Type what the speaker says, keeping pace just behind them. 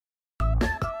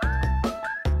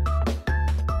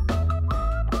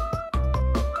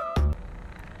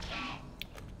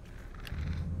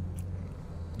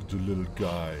little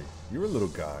guy. You're a little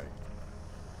guy.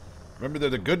 Remember, they're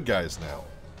the good guys now.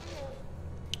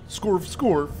 Scorf,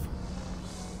 scorf.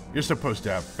 You're supposed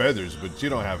to have feathers, but you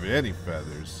don't have any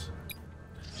feathers.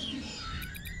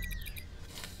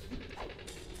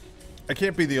 I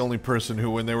can't be the only person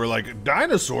who, when they were like,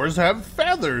 dinosaurs have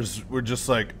feathers, we're just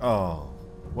like, oh,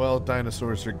 well,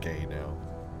 dinosaurs are gay now.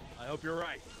 I hope you're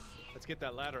right. Let's get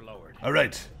that ladder lowered. All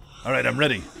right, I'm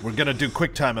ready. We're gonna do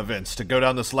quick time events to go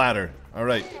down this ladder. All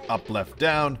right, up, left,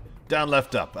 down,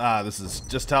 left, up. Ah, this is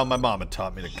just how my mama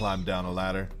taught me to climb down a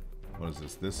ladder. What is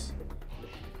this? This?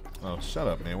 Oh, shut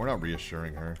up, man. We're not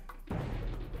reassuring her.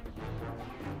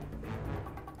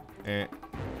 Eh.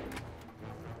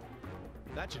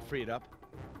 That should free it up.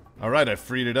 All right, I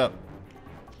freed it up.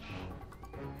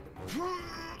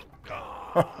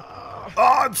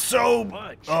 Oh, it's so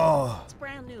much. Oh. It's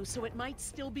brand new, so it might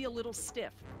still be a little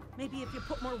stiff. Maybe if you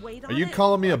put more weight on it. Are you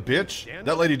calling me a bitch?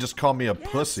 That lady just called me a yes,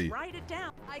 pussy. Write it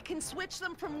down. I can switch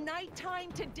them from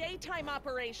nighttime to daytime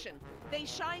operation. They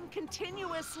shine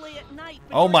continuously at night.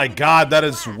 Oh my god, that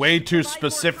is way too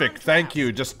specific. Thank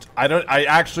you. I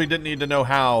actually didn't need to know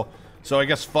how. So I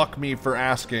guess fuck me for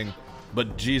asking.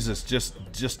 But Jesus,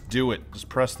 just do it. Just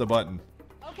press the button.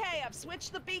 Okay, I've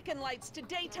switched the beacon lights to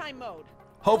daytime mode.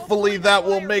 Hopefully that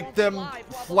will make them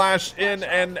flash in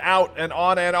and out and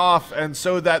on and off, and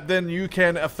so that then you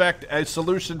can affect a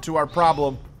solution to our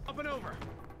problem. Up and over.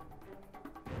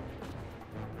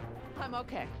 I'm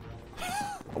okay.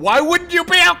 Why wouldn't you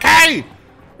be okay?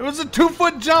 It was a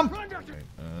 2-foot jump.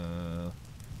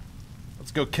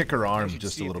 Let's go kick her arm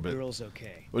just a little bit. Girl's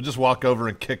okay. We'll just walk over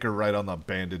and kick her right on the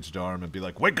bandaged arm and be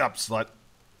like, "Wake up, slut!"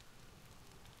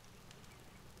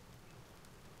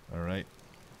 All right.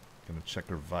 Gonna check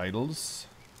her vitals.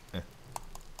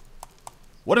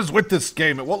 What is with this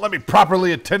game? It won't let me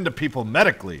properly attend to people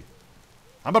medically.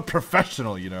 I'm a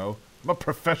professional, you know. I'm a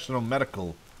professional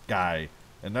medical guy,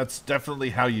 and that's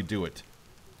definitely how you do it.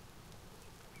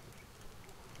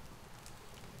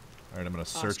 All right, I'm gonna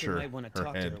search Oscar her might want to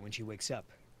talk head. to her when she wakes up.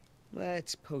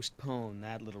 Let's postpone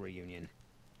that little reunion.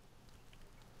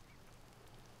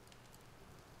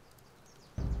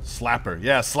 Slap her.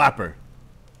 Yeah, slap her.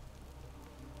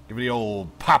 Give it the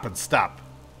old pop and stop.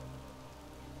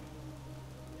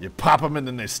 You pop them and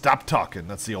then they stop talking.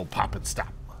 That's the old pop and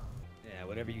stop. Yeah,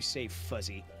 whatever you say,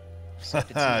 Fuzzy.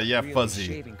 Except it's Yeah, really Fuzzy.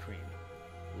 Shaving cream.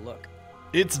 Look.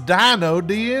 It's dino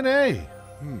DNA.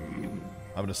 I'm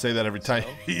gonna say that every time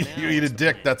So, you now eat a what's the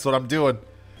dick. plan? That's what I'm doing.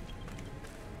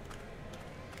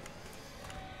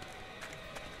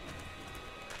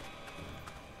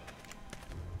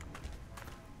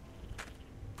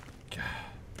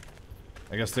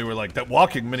 I guess they were like, that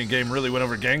walking minigame really went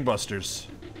over gangbusters.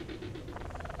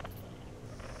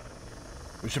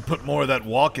 We should put more of that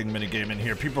walking minigame in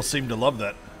here. People seem to love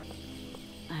that.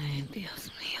 Ay, Dios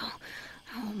mío.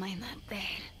 How am I not dead?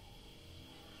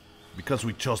 Because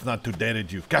we chose not to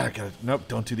date you. God, nope,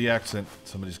 don't do the accent.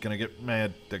 Somebody's gonna get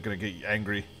mad. They're gonna get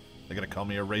angry. They're gonna call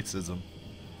me a racism.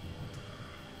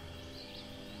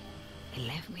 They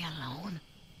left me alone.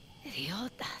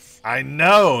 Idiotas. I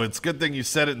know! It's a good thing you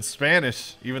said it in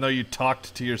Spanish, even though you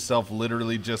talked to yourself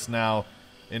literally just now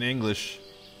in English.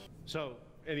 So,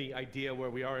 any idea where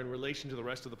we are in relation to the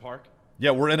rest of the park?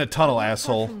 Yeah, we're in a tunnel, Apart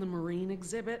asshole. From the marine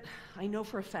exhibit, I know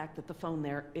for a fact that the phone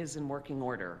there is in working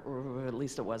order, or at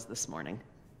least it was this morning.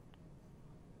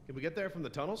 Can we get there from the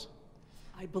tunnels?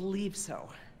 I believe so.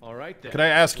 All right then. Could I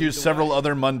ask you Lead the several way.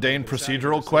 other mundane We're deciding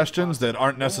procedural to questions save that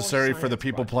aren't no more necessary for the science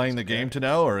people playing the projects, game okay? to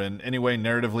know, or in any way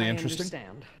narratively I interesting?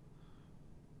 understand.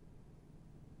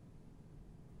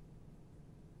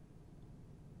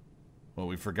 Well,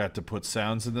 we forgot to put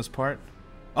sounds in this part.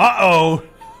 Uh-oh!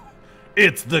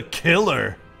 It's the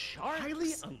killer!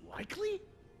 Highly unlikely?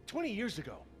 20 years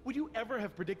ago, would you ever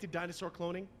have predicted dinosaur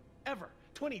cloning? Ever.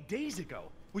 20 days ago,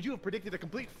 would you have predicted a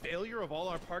complete failure of all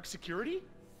our park security?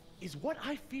 Is what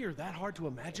I fear that hard to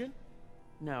imagine?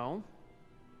 No,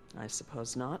 I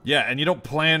suppose not. Yeah, and you don't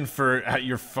plan for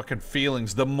your fucking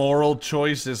feelings. The moral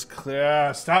choice is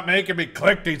clear. Stop making me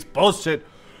click these bullshit.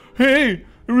 Hey,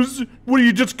 what are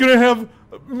you just gonna have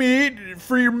meat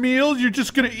for your meal? You're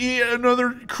just gonna eat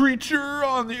another creature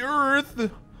on the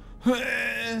earth?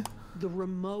 The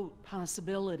remote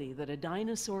possibility that a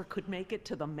dinosaur could make it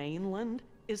to the mainland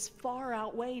is far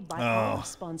outweighed by our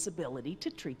responsibility to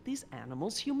treat these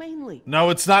animals humanely. No,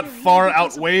 it's not They're here far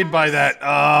because of outweighed by us. that.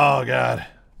 Oh, God.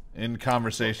 In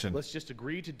conversation. Let's just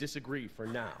agree to disagree for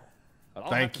now. But I'll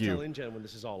Thank have to you. tell InGen when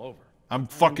this is all over. I'm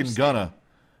fucking gonna.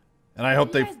 And I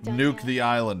hope they you guys done nuke yet? the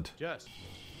island. Jess.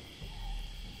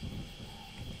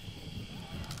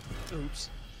 Oops.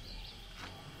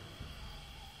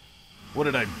 What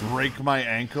did I break my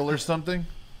ankle or something?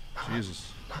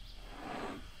 Jesus.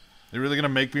 They're really gonna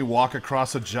make me walk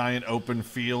across a giant open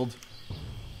field?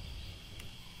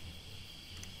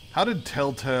 How did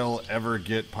TellTale ever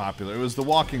get popular? It was The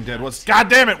Walking Dead. What's... God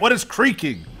damn it! What is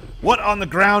creaking? What on the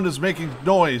ground is making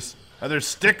noise? Are there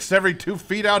sticks every 2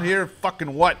 feet out here?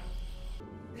 Fucking what?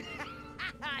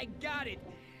 I got it.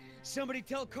 Somebody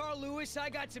tell Carl Lewis I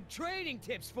got some training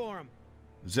tips for him.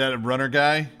 Is that a runner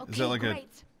guy? Okay, Is that like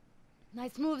great.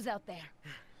 Nice moves out there.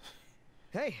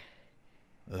 Hey.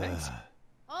 Thanks.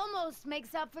 Almost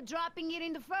makes up for dropping it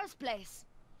in the first place.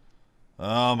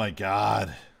 Oh my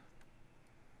god.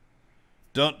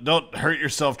 Don't hurt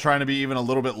yourself trying to be even a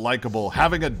little bit likable.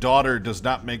 Having a daughter does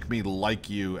not make me like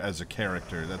you as a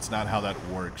character. That's not how that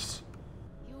works.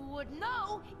 You would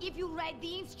know if you read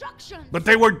the instructions. But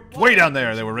they were way down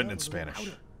there. They were written in Spanish.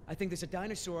 I think there's a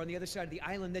dinosaur on the other side of the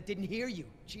island that didn't hear you.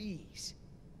 Jeez.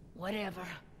 Whatever.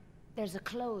 There's a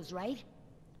close, right?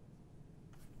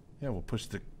 Yeah, we'll push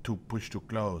to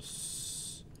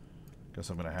close. Guess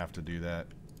I'm gonna have to do that.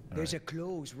 There's a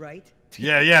close, right?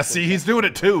 Yeah, see, he's doing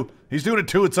it too. He's doing it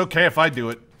too. It's okay if I do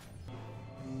it.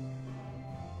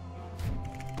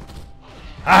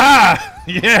 Aha!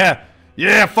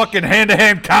 Yeah, fucking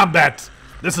hand-to-hand combat.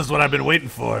 This is what I've been waiting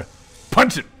for.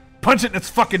 Punch it in its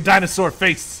fucking dinosaur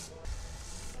face.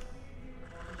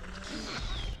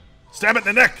 Stab it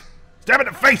in the neck. Stab it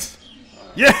in the face.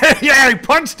 Yeah, he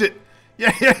punched it.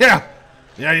 Yeah,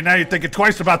 now you're thinking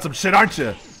twice about some shit, aren't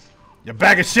you? You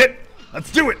bag of shit.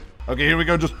 Let's do it. Okay, here we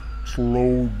go. Just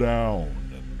slow down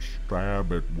and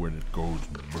stab it when it goes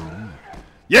boom.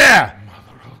 Yeah!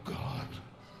 Mother of God,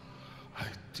 I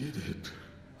did it.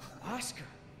 Oscar.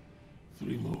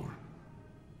 3 more.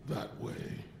 That way.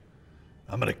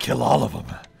 I'm gonna kill all of them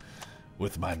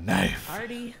with my knife.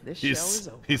 Artie, this show is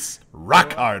over. He's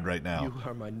rock hard right now. You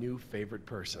are my new favorite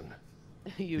person.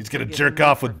 He's gonna jerk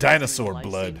off with dinosaur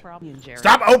blood.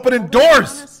 Stop opening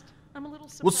doors!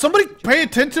 Will somebody pay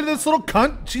attention to this little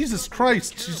cunt? Jesus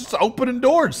Christ, she's just opening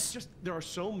doors. Just there are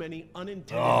so many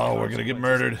unintended Oh, we're gonna get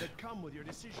murdered. that come with your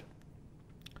decision.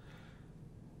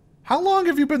 How long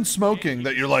have you been smoking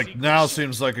that you're like, now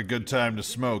seems like a good time to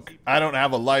smoke? I don't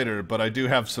have a lighter, but I do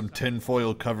have some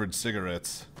tinfoil covered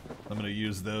cigarettes. I'm gonna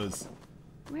use those.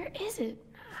 Where is it?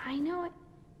 I know it.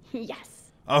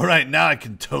 Yes. Alright, now I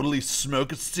can totally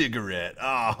smoke a cigarette.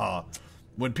 Ah.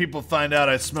 When people find out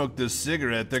I smoked this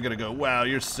cigarette, they're gonna go, wow,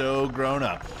 you're so grown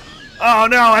up. Oh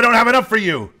no, I don't have enough for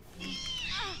you!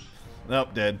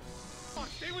 Nope, dead.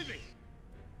 Stay with me.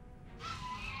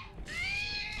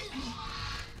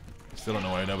 Still don't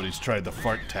know why nobody's tried the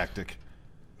fart tactic.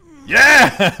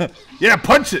 Yeah! Yeah,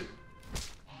 punch it!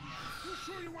 You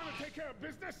sure you want to take care of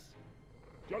business?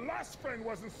 Your last friend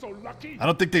wasn't so lucky. I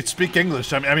don't think they speak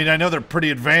English. I mean, I know they're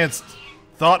pretty advanced.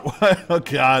 Thought what? Oh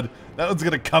god. That one's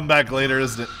gonna come back later,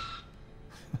 isn't it?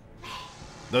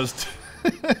 Those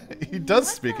he does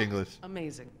speak English.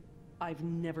 Amazing. I've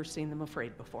never seen them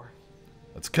afraid before.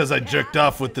 That's because I jerked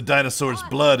off with the dinosaur's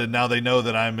blood and now they know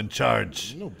that I'm in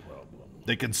charge. No problem.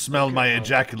 They can smell my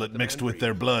ejaculate mixed with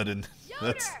their blood, and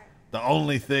that's the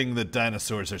only thing that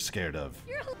dinosaurs are scared of.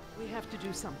 We have to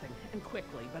do something, and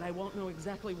quickly, but I won't know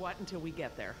exactly what until we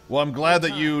get there. Well, I'm glad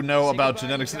that you know about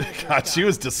genetics. God, she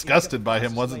was disgusted by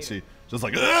him, wasn't she? Just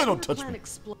like, ugh, don't touch me.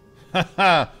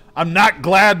 Haha, I'm not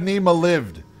glad Nima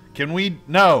lived. Can we?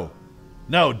 No.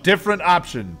 No, different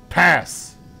option.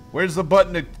 Pass. Where's the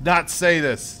button to not say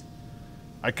this?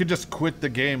 I could just quit the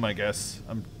game, I guess.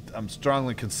 I'm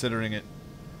strongly considering it.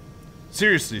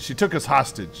 Seriously, she took us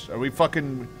hostage. Are we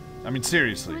fucking... I mean,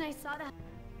 seriously. When I saw that,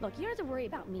 look, you don't have to worry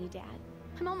about me, Dad.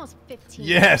 I'm almost 15.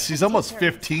 Yeah, she's almost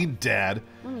 15, Dad.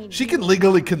 She can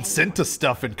legally consent to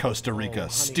stuff in Costa Rica,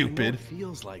 Honey, stupid. I know it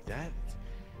feels like that,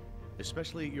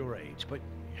 especially at your age, but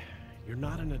you're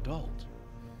not an adult.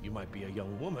 You might be a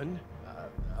young woman.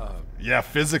 Yeah,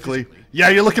 physically. Yeah,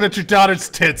 you're looking at your daughter's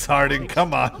tits, Harding.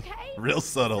 Come on. Okay. Real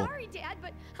subtle. Sorry, Dad,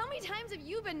 but how many times have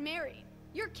you been married?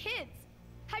 Your kids.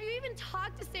 Have you even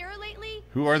talked to Sarah lately?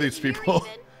 Who are these Here people?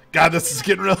 even? God, this is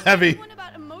getting real heavy.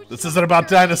 This isn't about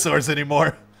dinosaurs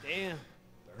anymore. Damn.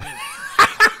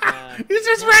 He's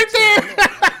just right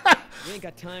there. We ain't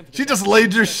got time for She just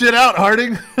laid your shit out,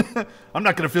 Harding. I'm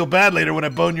not gonna feel bad later when I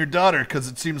bone your daughter, because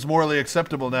it seems morally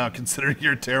acceptable now, considering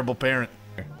you're a terrible parent.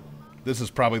 This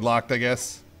is probably locked, I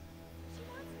guess.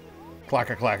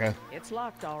 Clacka clacka. It's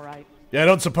locked, all right. Yeah, I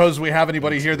don't suppose we have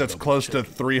anybody here that's close to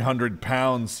 300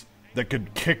 pounds that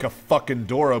could kick a fucking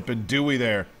door open, do we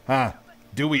there? Huh?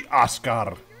 Do we,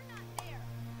 Oscar?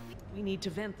 We need to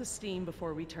vent the steam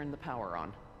before we turn the power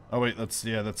on. Oh wait, that's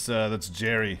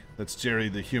Jerry. That's Jerry,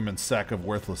 the human sack of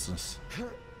worthlessness.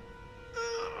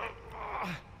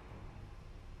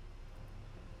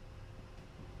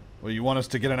 Well, you want us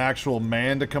to get an actual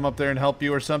man to come up there and help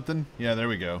you or something? Yeah, there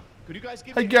we go. Could you guys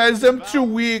give Hey me a guys, hand I'm too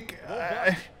with weak.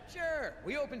 Sure,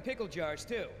 we open pickle jars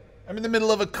too. I'm in the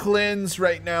middle of a cleanse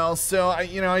right now, so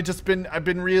I've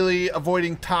been really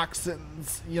avoiding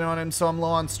toxins, you know, and so I'm low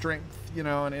on strength, you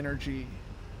know, and energy.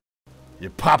 You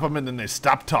pop them and then they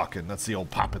stop talking. That's the old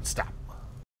pop and stop.